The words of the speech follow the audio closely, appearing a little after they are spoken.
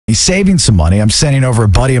He's saving some money. I'm sending over a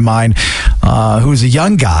buddy of mine who's a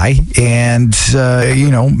young guy and,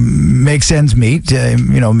 makes ends meet.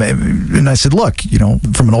 And I said, look,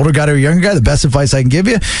 from an older guy to a younger guy, the best advice I can give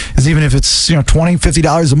you is even if it's, $20,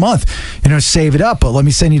 $50 a month, save it up. But let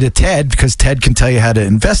me send you to Ted because Ted can tell you how to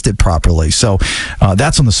invest it properly. So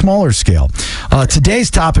that's on the smaller scale.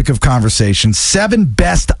 Today's topic of conversation, 7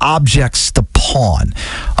 best objects to pawn.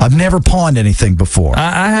 I've never pawned anything before.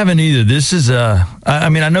 I haven't either. This is I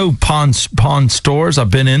know pawn stores.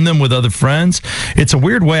 I've been in them with other friends. It's a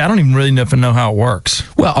weird way. I don't even really know how it works.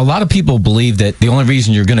 Well, a lot of people believe that the only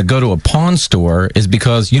reason you're going to go to a pawn store is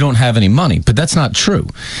because you don't have any money, but that's not true.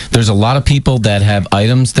 There's a lot of people that have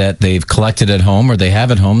items that they've collected at home or they have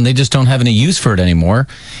at home. They just don't have any use for it anymore.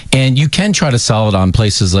 And you can try to sell it on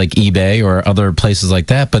places like eBay or other places like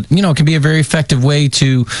that, but it can be a very effective way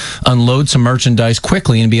to unload some merchandise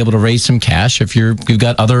quickly and be able to raise some cash if you've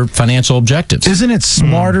got other financial objectives. Isn't it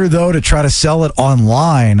smarter though to try to sell it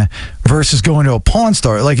online versus going to a pawn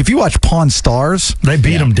store? Like if you watch Pawn Stars, they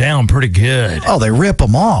beat them down pretty good. Oh, they rip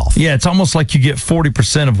them off. Yeah, it's almost like you get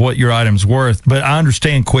 40% of what your item's worth, but I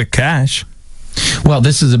understand quick cash. Well,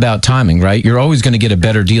 this is about timing, right? You're always going to get a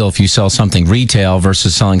better deal if you sell something retail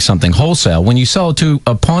versus selling something wholesale. When you sell it to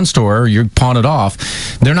a pawn store, or you pawn it off,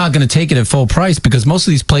 they're not going to take it at full price because most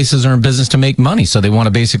of these places are in business to make money. So they want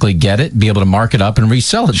to basically get it, be able to mark it up and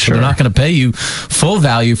resell it. Sure. So they're not going to pay you full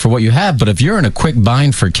value for what you have. But if you're in a quick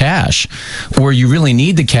bind for cash, or you really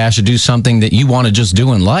need the cash to do something that you want to just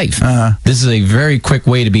do in life, this is a very quick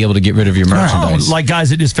way to be able to get rid of your merchandise. Like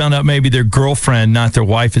guys that just found out maybe their girlfriend, not their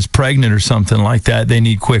wife, is pregnant or something like that. They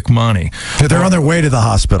need quick money. They're on their way to the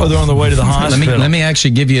hospital. Oh, they're on their way to the hospital. Let me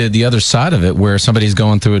actually give you the other side of it, where somebody's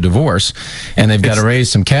going through a divorce and they've got to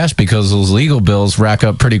raise some cash because those legal bills rack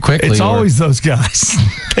up pretty quickly. It's always those guys.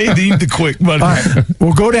 They need the quick money. All right,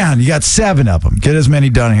 we'll go down. You got 7 of them. Get as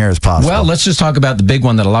many done here as possible. Well, let's just talk about the big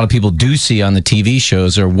one that a lot of people do see on the TV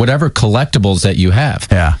shows or whatever collectibles that you have.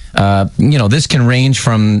 Yeah. This can range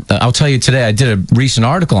from, I'll tell you today, I did a recent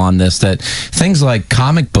article on this, that things like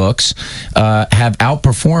comic books have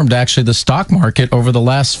outperformed actually the stock market over the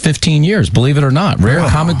last 15 years, believe it or not. Rare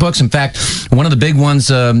comic books. In fact, one of the big ones,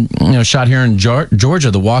 shot here in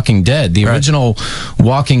Georgia, The Walking Dead. The original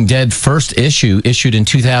Walking Dead first issue, issued in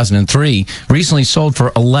 2003, recently sold for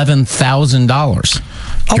 $11,000.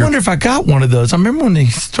 I wonder if I got one of those. I remember when they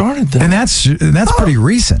started them. And that's pretty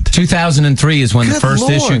recent. 2003 is when the first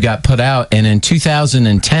issue got put out, and in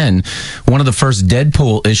 2010, one of the first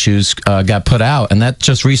Deadpool issues got put out, and that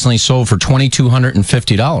just recently sold for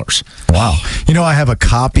 $2,250. Wow. I have a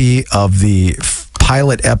copy of the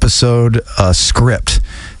pilot episode script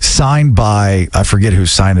signed by, I forget who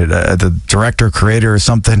signed it, the director, creator or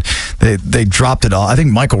something. They dropped it all. I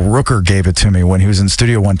think Michael Rooker gave it to me when he was in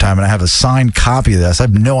studio one time, and I have a signed copy of this. I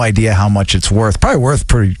have no idea how much it's worth. Probably worth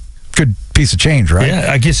pretty good piece of change, right? Yeah,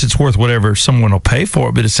 I guess it's worth whatever someone will pay for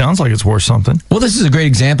it, but it sounds like it's worth something. Well, this is a great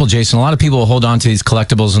example, Jason. A lot of people will hold on to these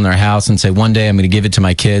collectibles in their house and say, one day I'm going to give it to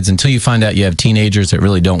my kids, until you find out you have teenagers that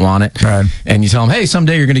really don't want it. Right. And you tell them, hey,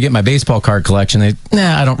 someday you're going to get my baseball card collection. They,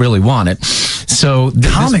 I don't really want it. So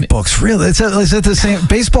comic books, really? It's the same.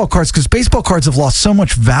 Baseball cards, because baseball cards have lost so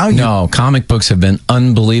much value. No, comic books have been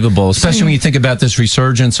unbelievable, especially when you think about this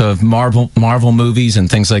resurgence of Marvel movies and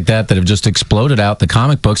things like that have just exploded out, the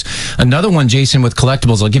comic books. Another one, Jason, with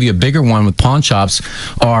collectibles, I'll give you a bigger one with pawn shops,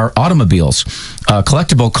 are automobiles.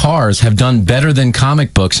 Collectible cars have done better than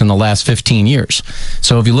comic books in the last 15 years.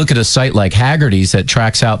 So if you look at a site like Haggerty's that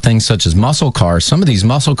tracks out things such as muscle cars, some of these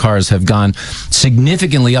muscle cars have gone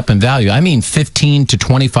significantly up in value. I mean 15 to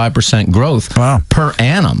 25% growth per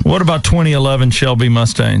annum. What about 2011 Shelby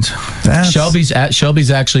Mustangs? Shelby's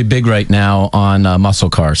actually big right now on muscle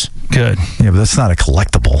cars. Good. Yeah, but that's not a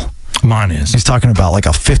collectible. Mine is. He's talking about like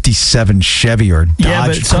a 57 Chevy or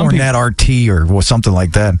Dodge Corvette RT or something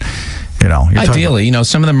like that. Ideally,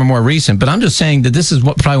 some of them are more recent, but I'm just saying that this is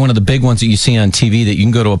probably one of the big ones that you see on TV, that you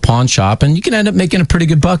can go to a pawn shop and you can end up making a pretty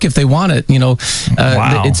good buck if they want it.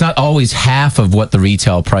 It's not always half of what the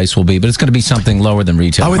retail price will be, but it's going to be something lower than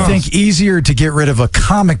retail. I would think easier to get rid of a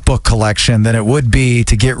comic book collection than it would be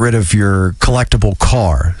to get rid of your collectible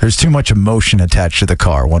car. There's too much emotion attached to the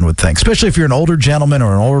car, one would think, especially if you're an older gentleman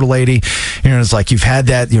or an older lady. It's like you've had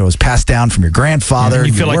that, it was passed down from your grandfather.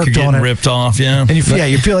 You feel like you're getting ripped off, yeah. And you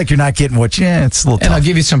feel like you're not getting it's a little tough. And I'll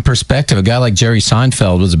give you some perspective. A guy like Jerry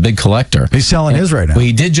Seinfeld was a big collector. He's selling his right now. Well,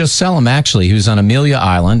 he did just sell them, actually. He was on Amelia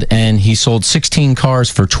Island, and he sold 16 cars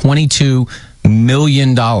for $22 million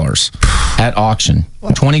at auction.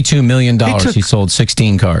 $22 million. He sold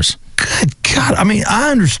 16 cars. Good God, I mean,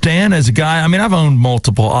 I understand as a guy. I mean, I've owned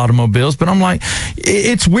multiple automobiles, but I'm like,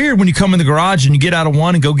 it's weird when you come in the garage and you get out of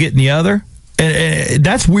one and go get in the other. And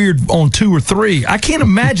that's weird on 2 or 3. I can't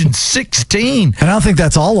imagine 16. And I don't think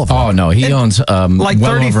that's all of them. Oh, no. He owns like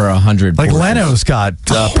well 30, over 100 Like Porsches. Leno's got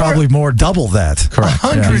probably more, double that. Correct.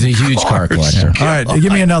 Yeah. He's a huge car collector. All right,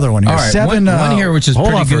 give me another one here. All right, 7, one here which is hold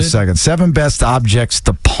pretty on for a good. second. 7 best objects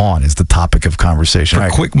to pawn is the topic of conversation. For All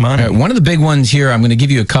right. quick money. All right, one of the big ones here, I'm going to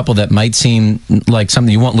give you a couple that might seem like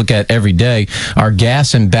something you won't look at every day, are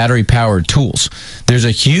gas and battery-powered tools. There's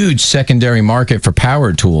a huge secondary market for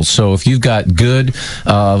power tools. So if you've got good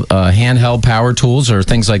handheld power tools or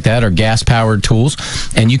things like that, or gas-powered tools,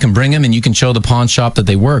 and you can bring them and you can show the pawn shop that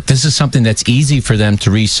they work, this is something that's easy for them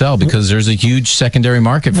to resell because there's a huge secondary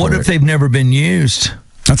market for it. What if they've never been used?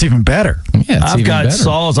 That's even better. Yeah, it's I've even got better.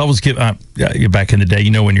 saws. I was giving back in the day.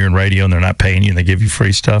 You know, when you're in radio and they're not paying you and they give you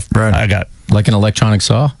free stuff. Right. I got Like an electronic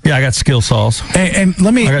saw? I got skill saws. And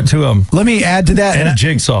let me I got 2 of them. let me add to that. And a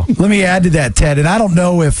jigsaw. Let me add to that, Ted. And I don't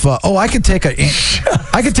know if I could take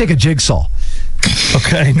a jigsaw.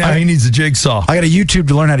 Okay, now he needs a jigsaw. I got a YouTube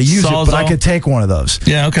to learn how to use it, but I Sawzall? could take one of those.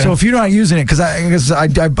 Yeah, okay. So if you're not using it, because I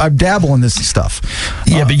dabble in this stuff.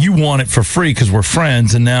 Yeah, but you want it for free because we're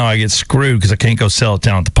friends, and now I get screwed because I can't go sell it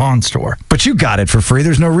down at the pawn store. But you got it for free.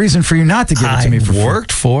 There's no reason for you not to give it to me for free. I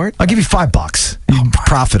worked for it. I'll give you $5. You can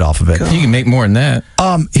profit off of it. You can make more than that.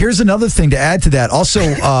 Here's another thing to add to that. Also,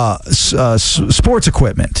 sports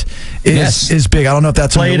equipment is big. I don't know if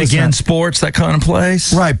that's on Play your it list or again, not. sports, that kind of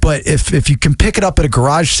place. Right, but if you can pick it up at a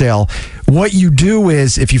garage sale, what you do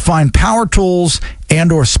is if you find power tools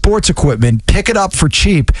and or sports equipment, pick it up for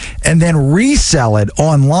cheap and then resell it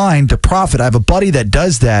online to profit. I have a buddy that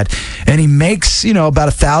does that, and he makes, about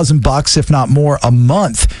 $1,000, if not more, a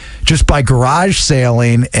month just by garage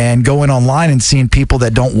selling and going online and seeing people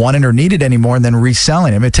that don't want it or need it anymore and then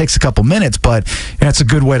reselling it. I mean, it takes a couple minutes, but it's a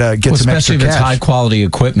good way to get some extra especially if it's cash. high quality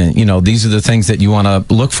equipment. These are the things that you want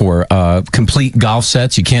to look for. Complete golf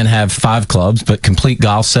sets. You can't have 5 clubs, but complete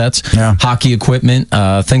golf sets, Yeah. hockey equipment,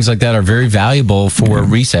 things like that are very valuable for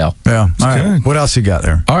resale. Yeah. All right. good. What else you got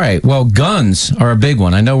there? All right. Well, guns are a big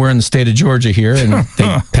one. I know we're in the state of Georgia here, and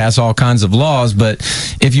they pass all kinds of laws. But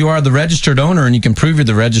if you are the registered owner and you can prove you're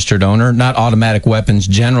the registered owner, not automatic weapons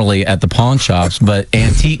generally at the pawn shops, but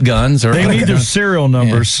antique guns or They need their serial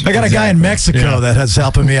numbers. I got a guy in Mexico that has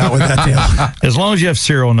helping me out with that deal. As long as you have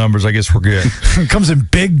serial numbers, I guess we're good. It comes in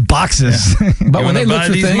big boxes. But when they look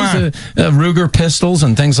for things, Ruger pistols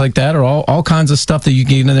and things like that are all kinds of stuff that you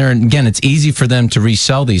can get in there. And again, it's easy for them to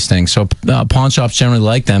resell these things. So pawn shops generally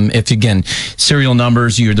like them. If, again, serial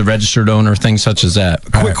numbers, you're the registered owner, things such as that.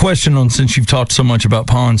 Quick question on, since you've talked so much about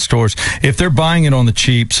pawn stores, if they're buying it on the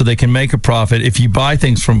cheap so they can make a profit, if you buy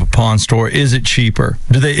things from a pawn store, is it cheaper?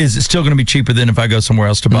 Is it still going to be cheaper than if I go somewhere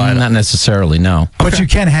else to buy it? Not necessarily, no. But you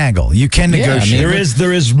can haggle. You can Yeah, negotiate. I mean,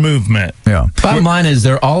 There is movement. Yeah. Bottom line is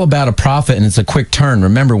they're all about a profit and it's a quick turn.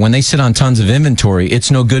 Remember, when they sit on tons of inventory,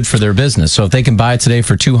 it's no good for their business. So if they can buy it today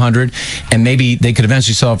for $200 and maybe they could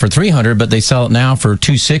eventually sell it for $300, but they sell it now for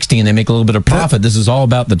 $260 and they make a little bit of profit, this is all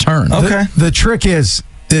about the turn. Okay. The trick is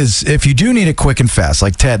if you do need it quick and fast,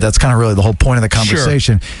 like Ted, that's kind of really the whole point of the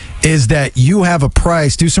conversation, is that you have a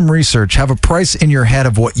price, do some research, have a price in your head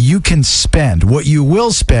of what you can spend, what you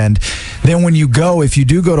will spend. Then when you go, if you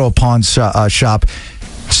do go to a pawn shop,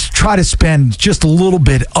 try to spend just a little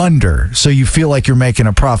bit under so you feel like you're making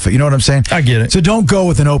a profit. You know what I'm saying? I get it. So don't go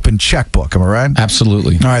with an open checkbook. Am I right?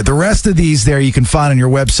 Absolutely. All right. The rest of these there you can find on your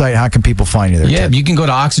website. How can people find you there? Yeah, Ted? you can go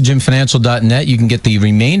to oxygenfinancial.net. You can get the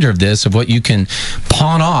remainder of this of what you can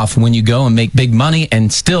pawn off when you go and make big money.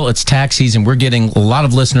 And still, it's tax season. We're getting a lot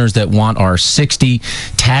of listeners that want our 60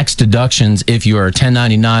 tax deductions if you are a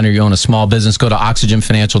 1099 or you own a small business. Go to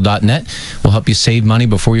oxygenfinancial.net. We'll help you save money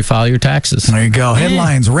before you file your taxes. There you go.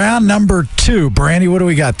 Headlines. Round number 2. Brandy, what do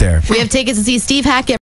we got there? We have tickets to see Steve Hackett